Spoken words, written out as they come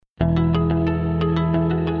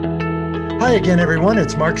Hi again, everyone.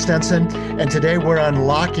 It's Mark Stenson, and today we're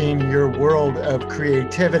unlocking your world of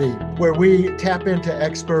creativity, where we tap into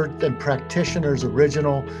expert and practitioners'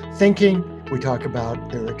 original thinking. We talk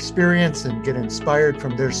about their experience and get inspired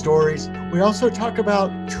from their stories. We also talk about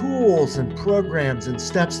tools and programs and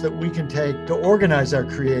steps that we can take to organize our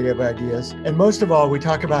creative ideas. And most of all, we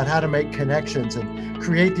talk about how to make connections and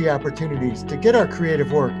create the opportunities to get our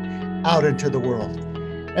creative work out into the world.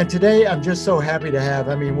 And today, I'm just so happy to have,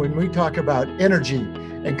 when we talk about energy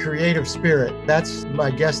and creative spirit, that's my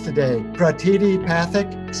guest today, Pratiti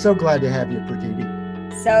Pathak. So glad to have you,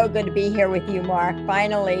 Pratiti. So good to be here with you, Mark.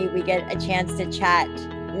 Finally, we get a chance to chat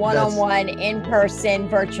one-on-one, in person,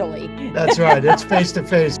 virtually. That's right. It's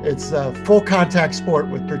face-to-face. It's a full contact sport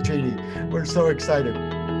with Pratiti. We're so excited.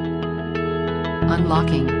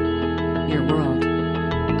 Unlocking your world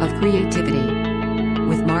of creativity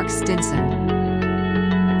with Mark Stinson.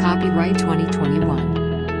 Copyright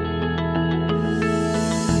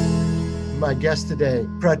 2021. My guest today,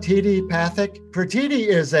 Pratiti Pathak. Pratiti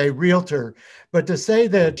is a realtor, but to say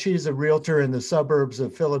that she's a realtor in the suburbs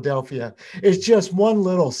of Philadelphia is just one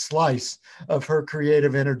little slice of her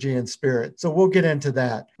creative energy and spirit. So we'll get into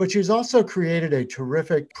that. But she's also created a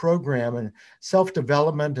terrific program in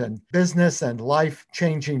self-development and business and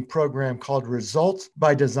life-changing program called Results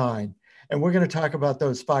by Design. And we're going to talk about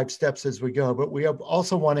those 5 steps as we go, but we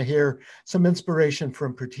also want to hear some inspiration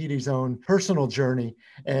from Pratiti's own personal journey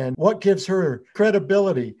and what gives her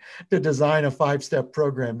credibility to design a 5-step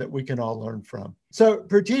program that we can all learn from. So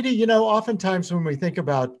Pratiti, oftentimes when we think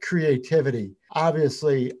about creativity,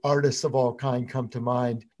 obviously artists of all kind come to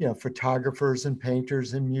mind, photographers and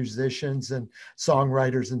painters and musicians and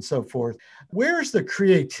songwriters and so forth. Where does the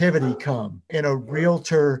creativity come in a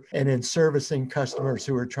realtor and in servicing customers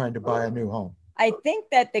who are trying to buy a new home? I think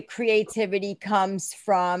that the creativity comes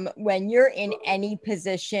from when you're in any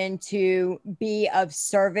position to be of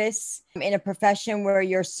service in a profession where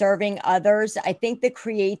you're serving others. I think the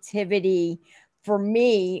creativity for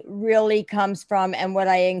me really comes from, and what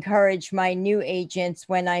I encourage my new agents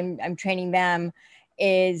when I'm training them,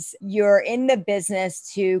 is you're in the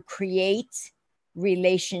business to create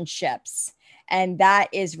relationships. And that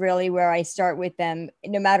is really where I start with them.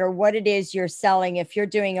 No matter what it is you're selling, if you're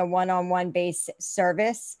doing a one-on-one based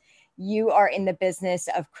service, you are in the business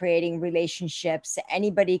of creating relationships.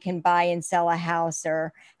 Anybody can buy and sell a house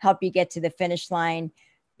or help you get to the finish line.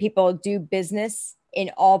 People do business in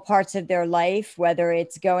all parts of their life, whether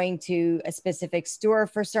it's going to a specific store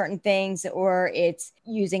for certain things, or it's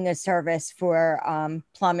using a service for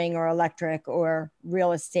plumbing or electric or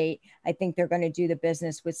real estate. I think they're going to do the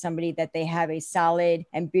business with somebody that they have a solid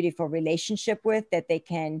and beautiful relationship with, that they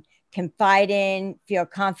can confide in, feel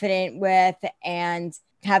confident with, and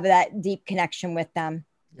have that deep connection with them.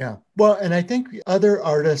 Yeah. Well, and I think other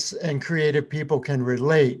artists and creative people can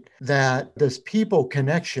relate that this people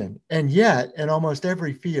connection, and yet in almost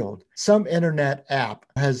every field, some internet app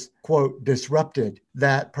has, quote, disrupted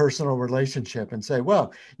that personal relationship and say,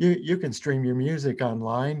 well, you can stream your music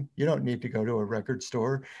online. You don't need to go to a record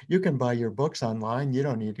store. You can buy your books online. You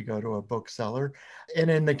don't need to go to a bookseller. And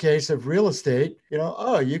in the case of real estate,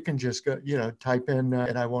 you can just go, type in,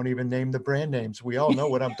 and I won't even name the brand names. We all know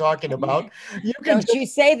what I'm talking about. Don't you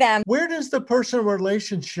say them. Where does the personal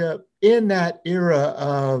relationship in that era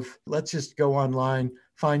of let's just go online,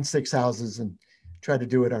 find 6 houses and try to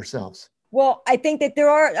do it ourselves? Well, I think that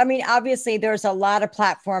obviously there's a lot of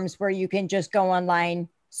platforms where you can just go online,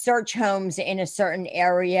 search homes in a certain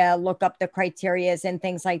area, look up the criterias and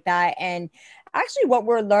things like that. And actually what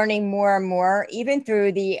we're learning more and more, even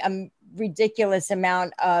through the ridiculous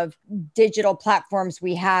amount of digital platforms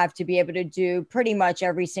we have to be able to do pretty much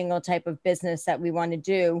every single type of business that we want to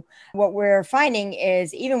do. What we're finding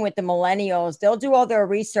is even with the millennials, they'll do all their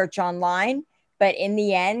research online, but in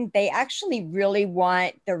the end, they actually really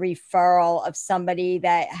want the referral of somebody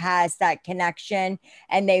that has that connection,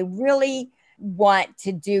 and they really want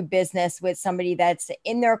to do business with somebody that's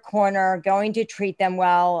in their corner, going to treat them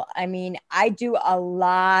well. I do a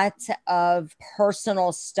lot of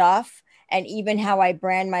personal stuff, and even how I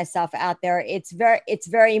brand myself out there, it's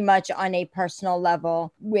very much on a personal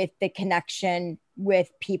level with the connection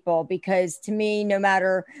with people, because to me, no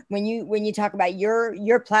matter when you talk about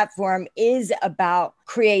your platform is about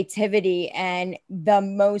creativity, and the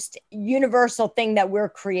most universal thing that we're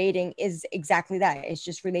creating is exactly that. It's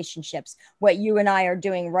just relationships. What you and I are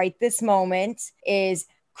doing right this moment is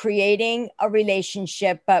creating a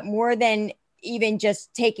relationship, but more than even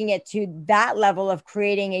just taking it to that level of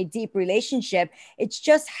creating a deep relationship, it's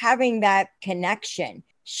just having that connection,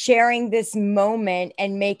 sharing this moment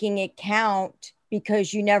and making it count,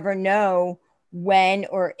 because you never know when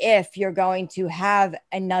or if you're going to have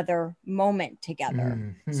another moment together.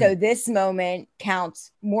 Mm-hmm. So this moment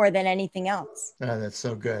counts more than anything else. Oh, that's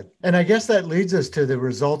so good. And I guess that leads us to the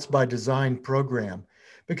Results by Design program.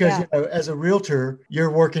 Because, Yeah. as a realtor,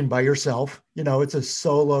 you're working by yourself. It's a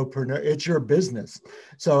solopreneur, it's your business.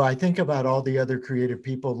 So I think about all the other creative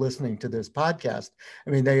people listening to this podcast. I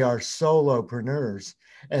mean, they are solopreneurs.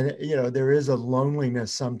 And, there is a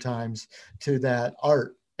loneliness sometimes to that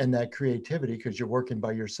art and that creativity because you're working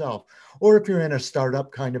by yourself. Or if you're in a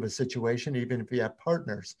startup kind of a situation, even if you have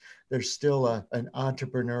partners, there's still an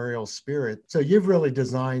entrepreneurial spirit. So you've really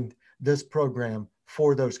designed this program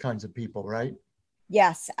for those kinds of people, right?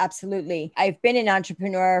 Yes, absolutely. I've been an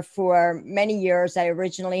entrepreneur for many years. I was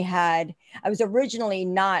originally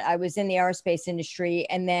not, I was in the aerospace industry.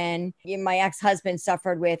 And then my ex-husband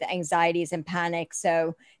suffered with anxieties and panic.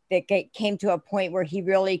 So that came to a point where he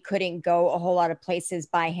really couldn't go a whole lot of places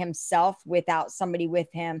by himself without somebody with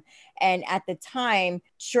him. And at the time,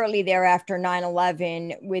 shortly thereafter,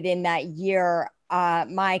 9/11, within that year,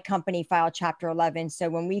 my company filed Chapter 11. So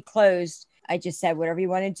when we closed, I just said, whatever you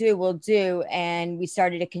want to do, we'll do. And we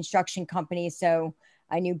started a construction company. So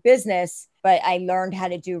I knew business, but I learned how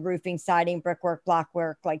to do roofing, siding, brickwork,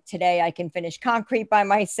 blockwork. Like today, I can finish concrete by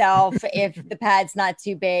myself if the pad's not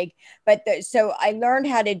too big. So I learned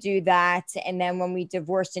how to do that. And then when we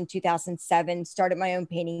divorced in 2007, started my own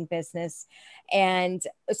painting business. And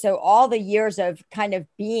so all the years of kind of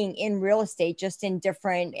being in real estate, just in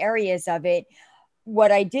different areas of it,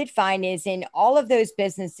 what I did find is in all of those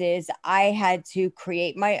businesses, I had to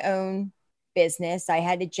create my own business. I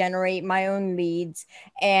had to generate my own leads.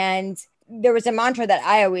 And there was a mantra that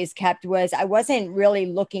I always kept was I wasn't really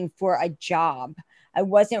looking for a job. I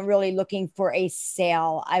wasn't really looking for a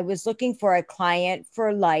sale. I was looking for a client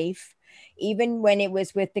for life. Even when it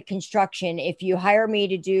was with the construction, if you hire me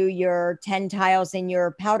to do your 10 tiles in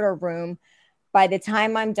your powder room, by the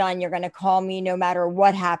time I'm done, you're going to call me no matter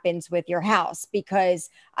what happens with your house, because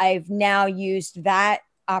I've now used that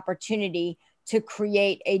opportunity to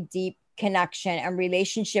create a deep connection and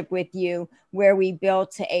relationship with you where we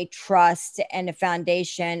built a trust and a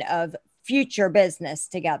foundation of future business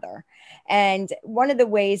together. And one of the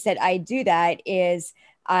ways that I do that is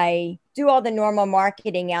I do all the normal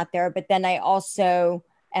marketing out there, but then I also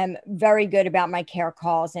am very good about my care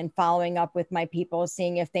calls and following up with my people,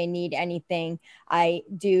 seeing if they need anything. I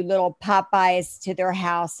do little pop-bys to their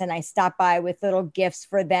house and I stop by with little gifts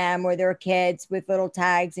for them or their kids with little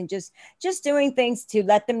tags and just doing things to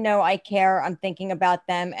let them know I care, I'm thinking about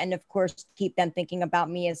them, and of course, keep them thinking about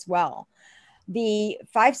me as well. The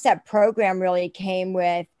 5-step program really came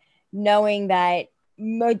with knowing that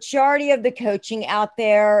majority of the coaching out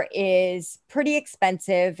there is pretty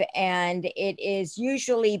expensive, and it is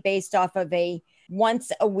usually based off of a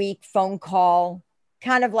once a week phone call,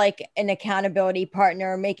 kind of like an accountability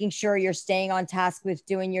partner, making sure you're staying on task with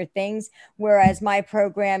doing your things. Whereas my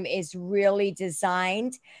program is really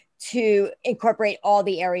designed to incorporate all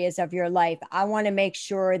the areas of your life. I want to make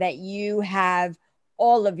sure that you have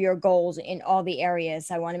all of your goals in all the areas.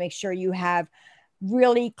 I want to make sure you have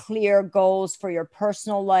really clear goals for your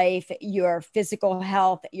personal life, your physical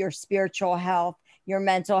health, your spiritual health, your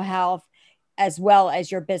mental health, as well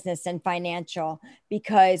as your business and financial.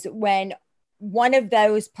 Because when one of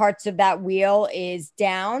those parts of that wheel is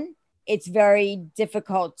down, it's very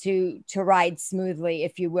difficult to ride smoothly,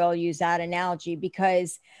 if you will, use that analogy.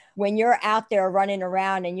 Because when you're out there running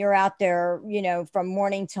around and you're out there, from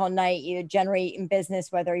morning till night, you're generating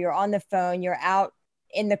business, whether you're on the phone, you're out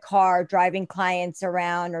in the car driving clients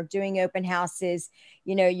around or doing open houses,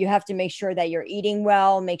 you have to make sure that you're eating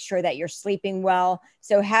well, make sure that you're sleeping well.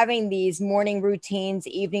 So having these morning routines,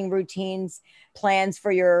 evening routines, plans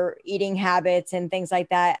for your eating habits and things like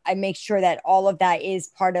that, I make sure that all of that is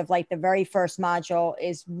part of like the very first module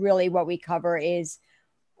is really what we cover is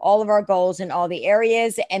all of our goals in all the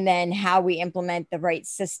areas, and then how we implement the right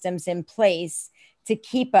systems in place to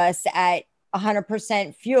keep us at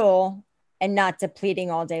 100% fuel and not depleting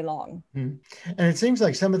all day long. And it seems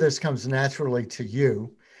like some of this comes naturally to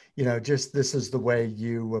you, just this is the way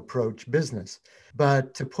you approach business.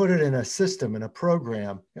 But to put it in a system, in a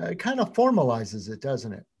program, it kind of formalizes it,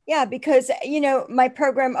 doesn't it? Yeah, because, my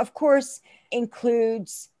program, of course,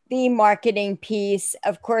 includes the marketing piece.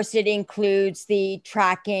 Of course, it includes the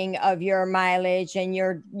tracking of your mileage and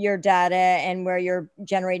your data and where you're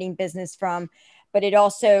generating business from. But it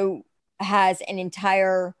also has an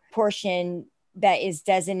entire portion that is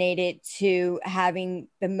designated to having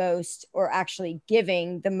the most, or actually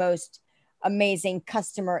giving the most amazing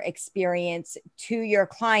customer experience to your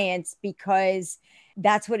clients, because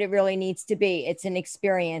that's what it really needs to be. It's an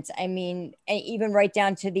experience. I mean, even right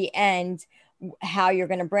down to the end, how you're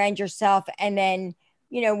going to brand yourself. And then,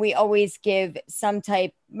 we always give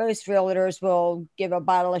most realtors will give a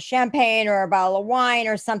bottle of champagne or a bottle of wine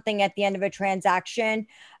or something at the end of a transaction.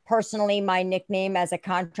 Personally, my nickname as a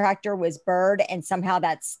contractor was Bird, and somehow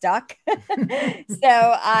that stuck.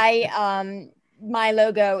 So my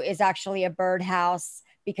logo is actually a birdhouse,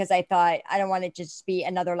 because I thought I don't want it to just be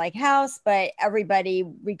another like house, but everybody,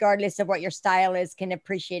 regardless of what your style is, can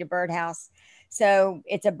appreciate a birdhouse. So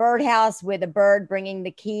it's a birdhouse with a bird bringing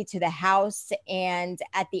the key to the house. And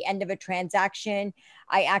at the end of a transaction,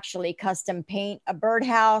 I actually custom paint a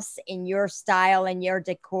birdhouse in your style and your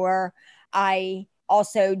decor. I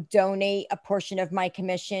also donate a portion of my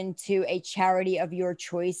commission to a charity of your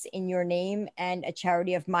choice in your name and a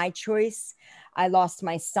charity of my choice. I lost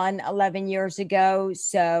my son 11 years ago,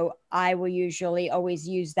 so I will usually always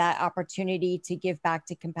use that opportunity to give back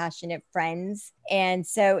to compassionate friends. And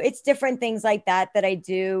so it's different things like that I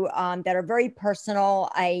do that are very personal.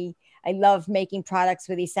 I love making products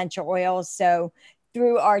with essential oils. So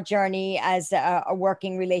through our journey as a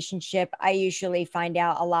working relationship, I usually find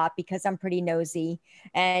out a lot because I'm pretty nosy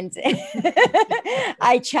and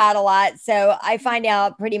I chat a lot. So I find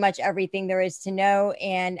out pretty much everything there is to know.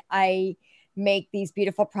 And I make these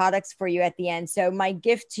beautiful products for you at the end. So my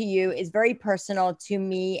gift to you is very personal to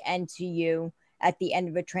me and to you at the end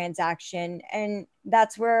of a transaction. And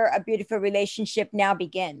that's where a beautiful relationship now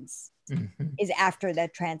begins. Mm-hmm. Is after the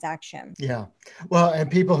transaction. Yeah. Well,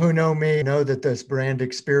 and people who know me know that this brand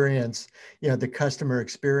experience, the customer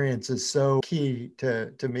experience is so key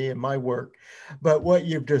to me and my work. But what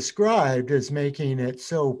you've described is making it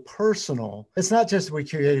so personal. It's not just we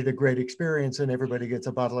created a great experience and everybody gets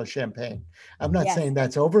a bottle of champagne. I'm not saying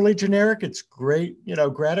that's overly generic. It's great,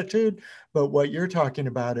 gratitude. But what you're talking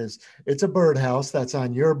about is it's a birdhouse that's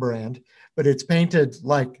on your brand, but it's painted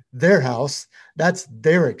like their house. That's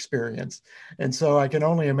their experience. And so I can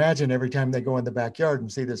only imagine every time they go in the backyard and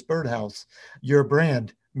see this birdhouse, your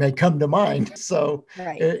brand may come to mind. So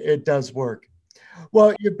it does work.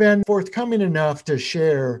 Well, you've been forthcoming enough to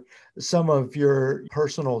share some of your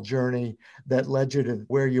personal journey that led you to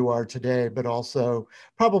where you are today, but also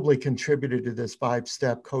probably contributed to this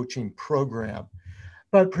 5-step coaching program.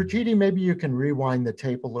 But Pratiti, maybe you can rewind the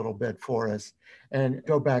tape a little bit for us and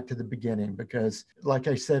go back to the beginning, because like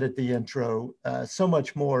I said at the intro, so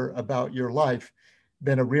much more about your life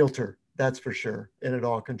than a realtor, that's for sure. And it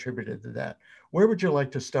all contributed to that. Where would you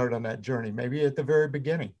like to start on that journey? Maybe at the very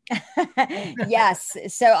beginning. Yes.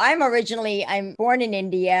 So I'm born in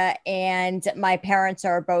India, and my parents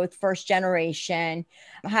are both first generation,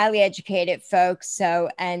 highly educated folks. So,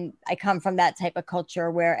 and I come from that type of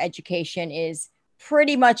culture where education is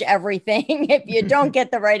pretty much everything. If you don't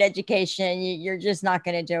get the right education, you're just not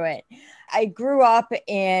going to do it. I grew up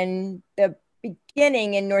in the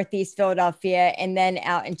beginning in Northeast Philadelphia and then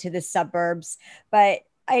out into the suburbs, but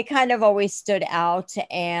I kind of always stood out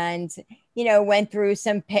and, went through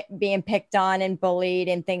some being picked on and bullied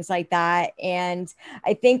and things like that. And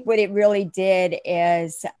I think what it really did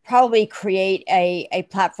is probably create a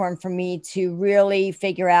platform for me to really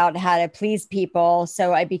figure out how to please people.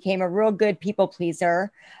 So I became a real good people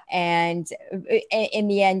pleaser. And in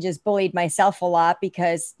the end, just bullied myself a lot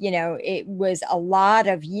because, it was a lot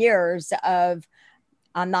of years of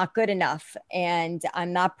I'm not good enough and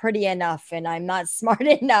I'm not pretty enough and I'm not smart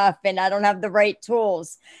enough and I don't have the right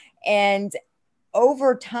tools. And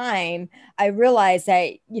over time, I realized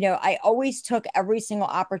that, I always took every single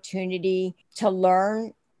opportunity to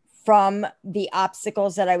learn from the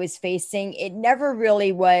obstacles that I was facing. It never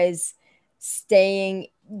really was staying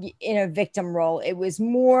in a victim role. It was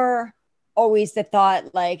more always the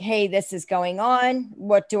thought like, hey, this is going on.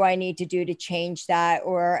 What do I need to do to change that?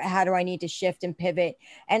 Or how do I need to shift and pivot?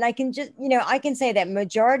 And I can just, I can say that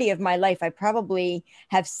majority of my life, I probably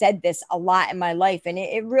have said this a lot in my life. And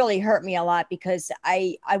it really hurt me a lot because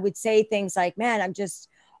I would say things like, man, I'm just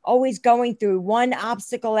always going through one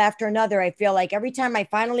obstacle after another. I feel like every time I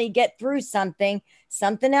finally get through something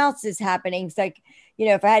else is happening. It's like,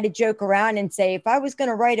 if I had to joke around and say, if I was going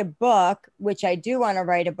to write a book, which I do want to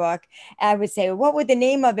write a book, I would say, what would the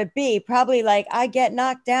name of it be? Probably like I get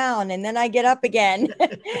knocked down and then I get up again.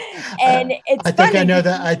 And it's I think I know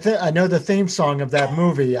that. I know the theme song of that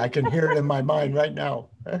movie. I can hear it in my mind right now.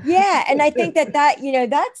 Yeah. And I think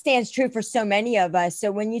that stands true for so many of us.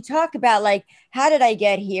 So when you talk about like, how did I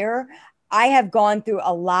get here? I have gone through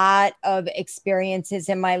a lot of experiences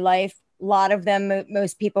in my life. A lot of them,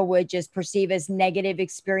 most people would just perceive as negative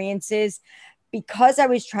experiences. Because I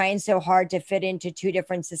was trying so hard to fit into two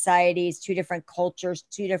different societies, two different cultures,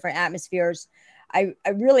 two different atmospheres, I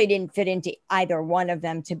really didn't fit into either one of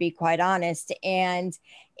them, to be quite honest. And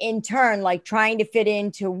in turn, like trying to fit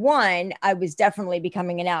into one, I was definitely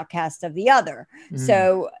becoming an outcast of the other. Mm.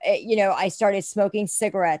 So, I started smoking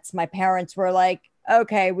cigarettes. My parents were like,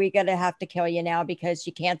 okay, we gotta have to kill you now because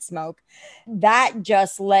you can't smoke. That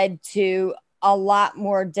just led to a lot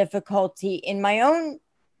more difficulty in my own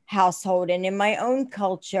household and in my own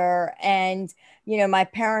culture. And my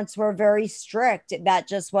parents were very strict. That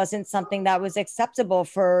just wasn't something that was acceptable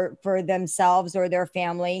for themselves or their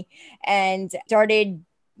family. And started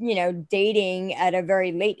dating at a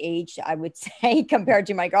very late age, I would say, compared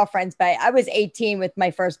to my girlfriends. But I was 18 with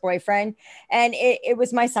my first boyfriend, and it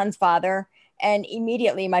was my son's father. And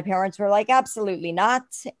immediately my parents were like, absolutely not.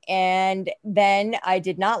 And then I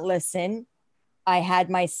did not listen. I had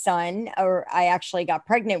my son, or I actually got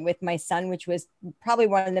pregnant with my son, which was probably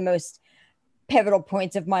one of the most pivotal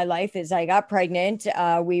points of my life. Is I got pregnant.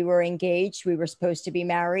 We were engaged. We were supposed to be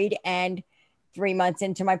married. And 3 months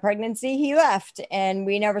into my pregnancy, he left, and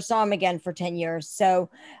we never saw him again for 10 years. So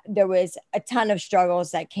there was a ton of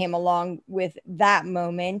struggles that came along with that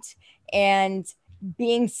moment. And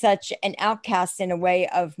being such an outcast in a way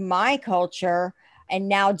of my culture, and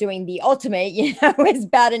now doing the ultimate, is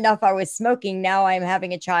bad enough I was smoking. Now I'm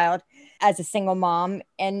having a child as a single mom,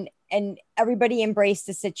 and everybody embraced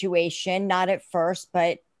the situation, not at first,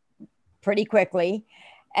 but pretty quickly.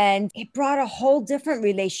 And it brought a whole different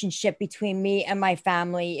relationship between me and my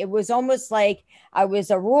family. It was almost like I was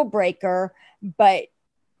a rule breaker, but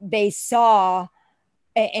they saw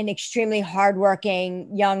an extremely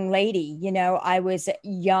hardworking young lady. I was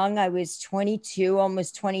young. I was 22,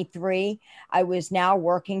 almost 23. I was now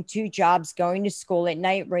working 2 jobs, going to school at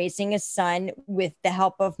night, raising a son with the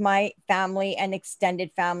help of my family and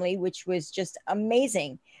extended family, which was just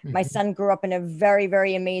amazing. Mm-hmm. My son grew up in a very,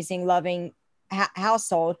 very amazing, loving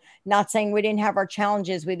household. Not saying we didn't have our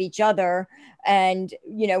challenges with each other and,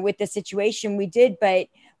 with the situation we did, but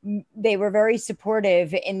they were very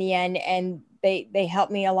supportive in the end, and they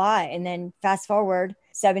helped me a lot. And then fast forward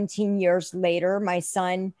 17 years later, my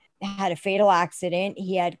son had a fatal accident.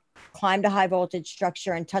 He had climbed a high voltage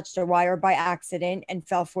structure and touched a wire by accident and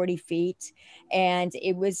fell 40 feet. And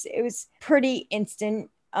it was pretty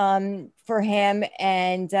instant for him.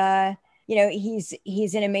 And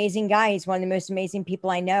he's an amazing guy. He's one of the most amazing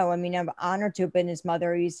people I know. I mean, I'm honored to have been his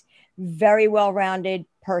mother. He's very well-rounded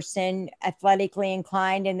person, athletically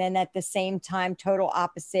inclined, and then at the same time, total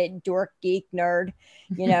opposite, dork, geek, nerd,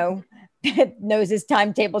 knows his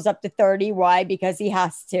timetables up to 30. Why? Because he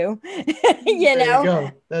has to, There you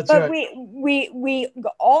go. That's but right. we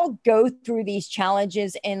all go through these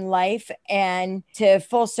challenges in life. And to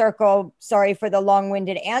full circle, sorry for the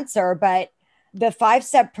long-winded answer, but the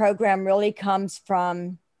 5-step program really comes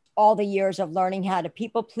from all the years of learning how to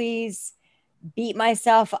people please, beat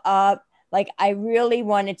myself up. Like, I really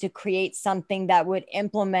wanted to create something that would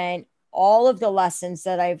implement all of the lessons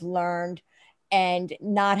that I've learned and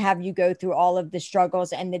not have you go through all of the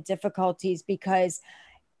struggles and the difficulties, because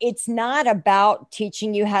it's not about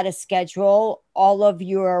teaching you how to schedule all of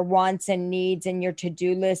your wants and needs and your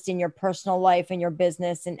to-do list in your personal life and your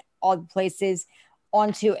business and all the places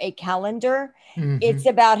onto a calendar. Mm-hmm. It's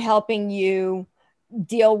about helping you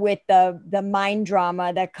deal with the mind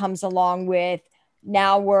drama that comes along with,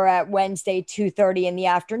 now we're at Wednesday, 2:30 in the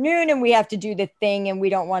afternoon, and we have to do the thing and we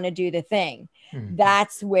don't want to do the thing. Mm-hmm.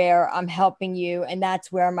 That's where I'm helping you. And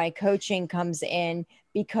that's where my coaching comes in,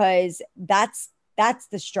 because that's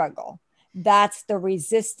the struggle. That's the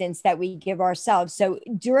resistance that we give ourselves. So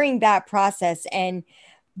during that process and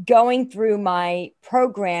going through my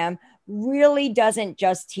program really doesn't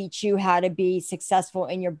just teach you how to be successful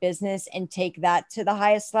in your business and take that to the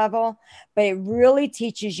highest level, but it really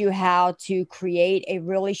teaches you how to create a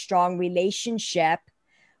really strong relationship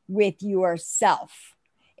with yourself.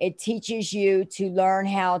 It teaches you to learn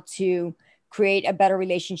how to create a better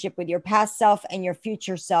relationship with your past self and your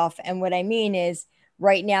future self. And what I mean is,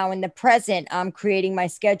 right now in the present, I'm creating my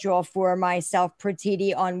schedule for myself,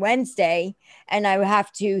 Pratiti, on Wednesday. And I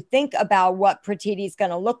have to think about what Pratiti is going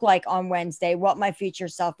to look like on Wednesday, what my future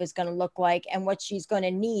self is going to look like, and what she's going to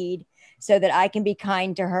need, so that I can be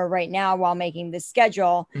kind to her right now while making this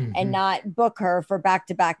schedule, Mm-hmm. and not book her for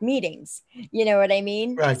back-to-back meetings. You know what I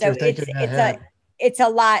mean? Right. So You're thinking ahead. it's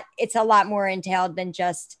a lot more entailed than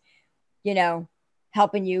just,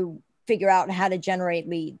 helping you figure out how to generate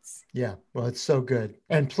leads. Yeah, well, it's so good.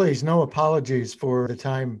 And please, no apologies for the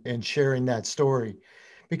time in sharing that story,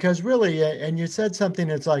 because really, and you said something,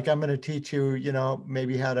 it's like, I'm going to teach you,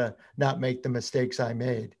 maybe how to not make the mistakes I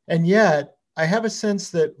made. And yet I have a sense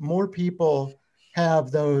that more people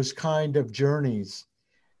have those kind of journeys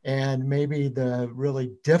and maybe the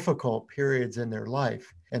really difficult periods in their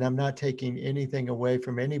life. And I'm not taking anything away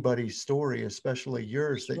from anybody's story, especially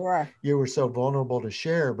yours, that Sure. you were so vulnerable to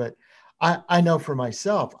share. But I know for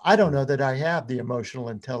myself, I don't know that I have the emotional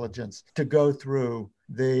intelligence to go through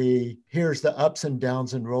here's the ups and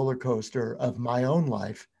downs and roller coaster of my own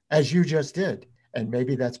life as you just did. And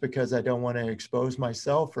maybe that's because I don't want to expose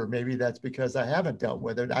myself, or maybe that's because I haven't dealt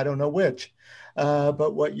with it. I don't know which.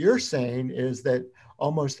 But what you're saying is that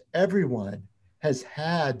almost everyone has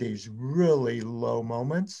had these really low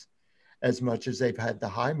moments as much as they've had the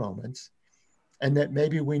high moments. And that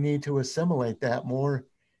maybe we need to assimilate that more,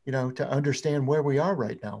 to understand where we are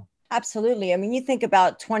right now. Absolutely. I mean, you think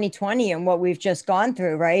about 2020 and what we've just gone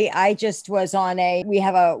through, right? I just was we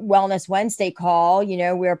have a Wellness Wednesday call.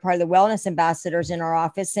 We're part of the wellness ambassadors in our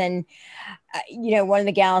office. And, one of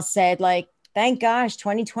the gals said, like, thank gosh,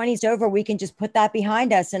 2020 is over. We can just put that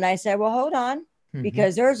behind us. And I said, well, hold on,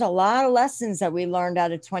 because there's a lot of lessons that we learned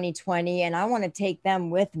out of 2020, and I want to take them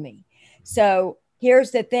with me. So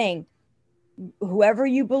here's the thing. Whoever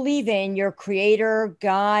you believe in, your creator,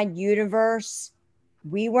 God, universe,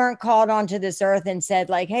 we weren't called onto this earth and said,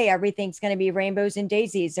 like, hey, everything's going to be rainbows and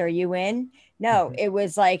daisies. Are you in? No, It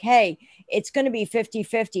was like, hey, it's going to be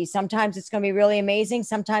 50-50. Sometimes it's going to be really amazing.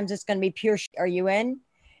 Sometimes it's going to be pure. Are you in?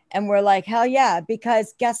 And we're like, hell yeah.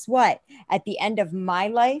 Because guess what? At the end of my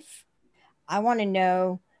life, I want to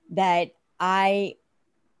know that I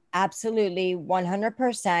absolutely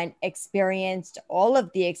 100% experienced all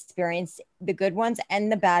of the experience, the good ones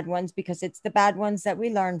and the bad ones, because it's the bad ones that we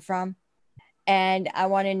learn from. And I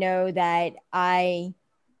want to know that I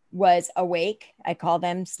was awake. I call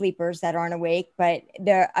them sleepers that aren't awake, but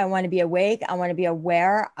I want to be awake. I want to be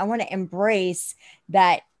aware. I want to embrace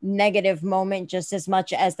that negative moment just as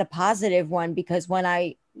much as the positive one, because when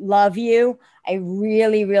I love you, I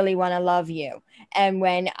really, really want to love you. And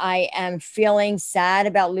when I am feeling sad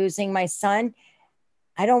about losing my son,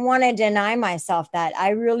 I don't want to deny myself that. I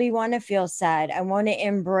really want to feel sad. I want to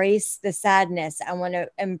embrace the sadness. I want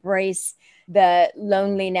to embrace the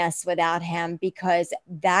loneliness without him, because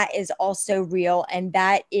that is also real. And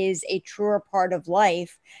that is a truer part of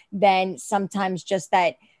life than sometimes just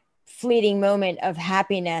that fleeting moment of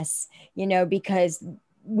happiness, because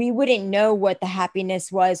we wouldn't know what the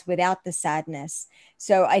happiness was without the sadness.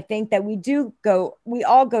 So I think that we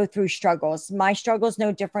all go through struggles. My struggle is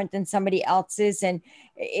no different than somebody else's, and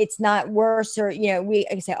it's not worse. Or, we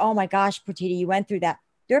say, oh my gosh, Pratiti, you went through that.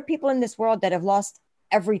 There are people in this world that have lost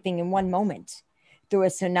everything in one moment, through a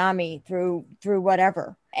tsunami, through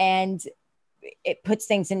whatever. And it puts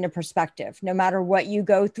things into perspective. No matter what you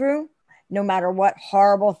go through, no matter what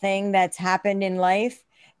horrible thing that's happened in life,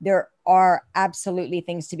 there are absolutely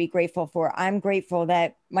things to be grateful for. I'm grateful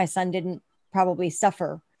that my son didn't probably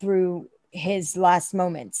suffer through his last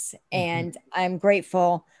moments. And I'm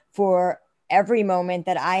grateful for every moment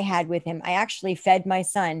that I had with him. I actually fed my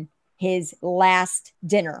son his last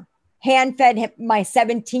dinner. Hand fed him, my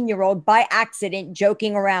 17-year-old, by accident,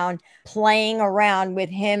 joking around, playing around with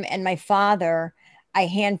him and my father. I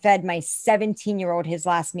hand fed my 17-year-old his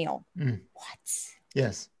last meal. What?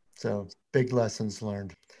 Yes. So big lessons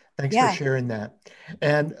learned. Thanks for sharing that.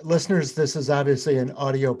 And listeners, this is obviously an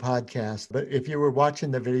audio podcast, but if you were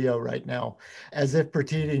watching the video right now, as if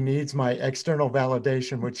Pratiti needs my external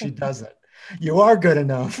validation, which she doesn't. You are good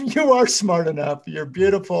enough. You are smart enough. You're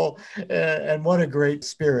beautiful. And what a great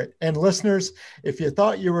spirit. And listeners, if you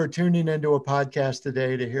thought you were tuning into a podcast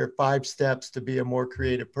today to hear 5 steps to be a more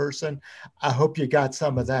creative person, I hope you got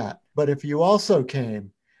some of that. But if you also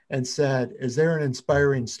came and said, is there an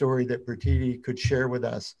inspiring story that Pratiti could share with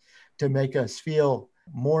us to make us feel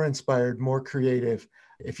more inspired, more creative?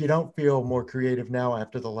 If you don't feel more creative now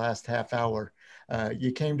after the last half hour,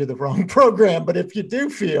 you came to the wrong program. But if you do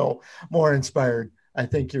feel more inspired, I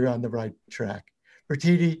think you're on the right track.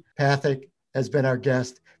 Pratiti Pathak has been our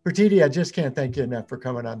guest. Pratiti, I just can't thank you enough for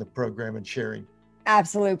coming on the program and sharing.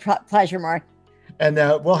 Absolute pleasure, Mark. And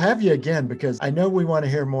we'll have you again, because I know we want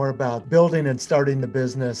to hear more about building and starting the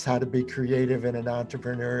business, how to be creative and an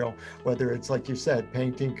entrepreneurial, whether it's, like you said,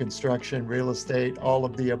 painting, construction, real estate, all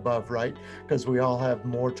of the above, right? Because we all have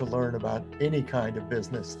more to learn about any kind of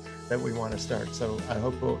business that we want to start. So I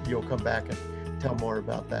hope you'll come back and tell more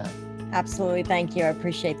about that. Absolutely. Thank you. I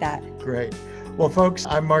appreciate that. Great. Well, folks,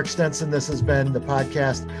 I'm Mark Stinson. This has been the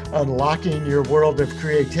podcast, Unlocking Your World of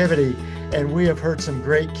Creativity. And we have heard some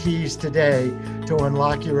great keys today to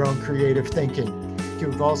unlock your own creative thinking.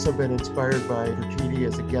 You've also been inspired by Pratiti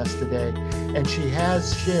as a guest today, and she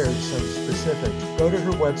has shared some specifics. Go to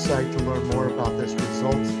her website to learn more about this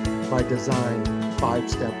Results by Design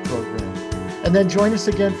 5-step program. And then join us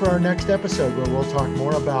again for our next episode where we'll talk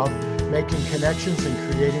more about making connections and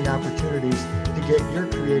creating opportunities to get your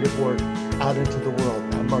creative work out into the world.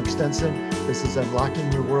 I'm Mark Stinson. This is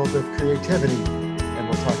Unlocking Your World of Creativity, and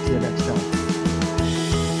we'll talk to you next time.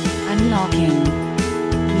 Unlocking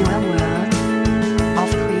Your World of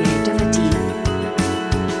Creativity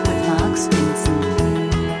with Mark Stinson.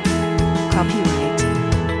 Copyright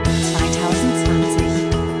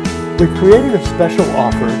 2020. We've created a special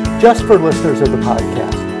offer just for listeners of the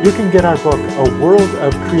podcast. You can get our book, A World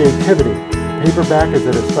of Creativity. Paperback is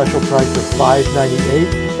at a special price of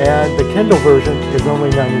 $5.98, and the Kindle version is only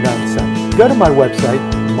 99 cents. Go to my website,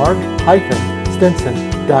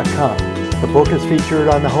 mark-stinson.com. The book is featured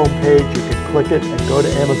on the homepage. You can click it and go to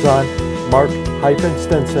Amazon,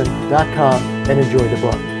 mark-stinson.com, and enjoy the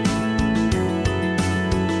book.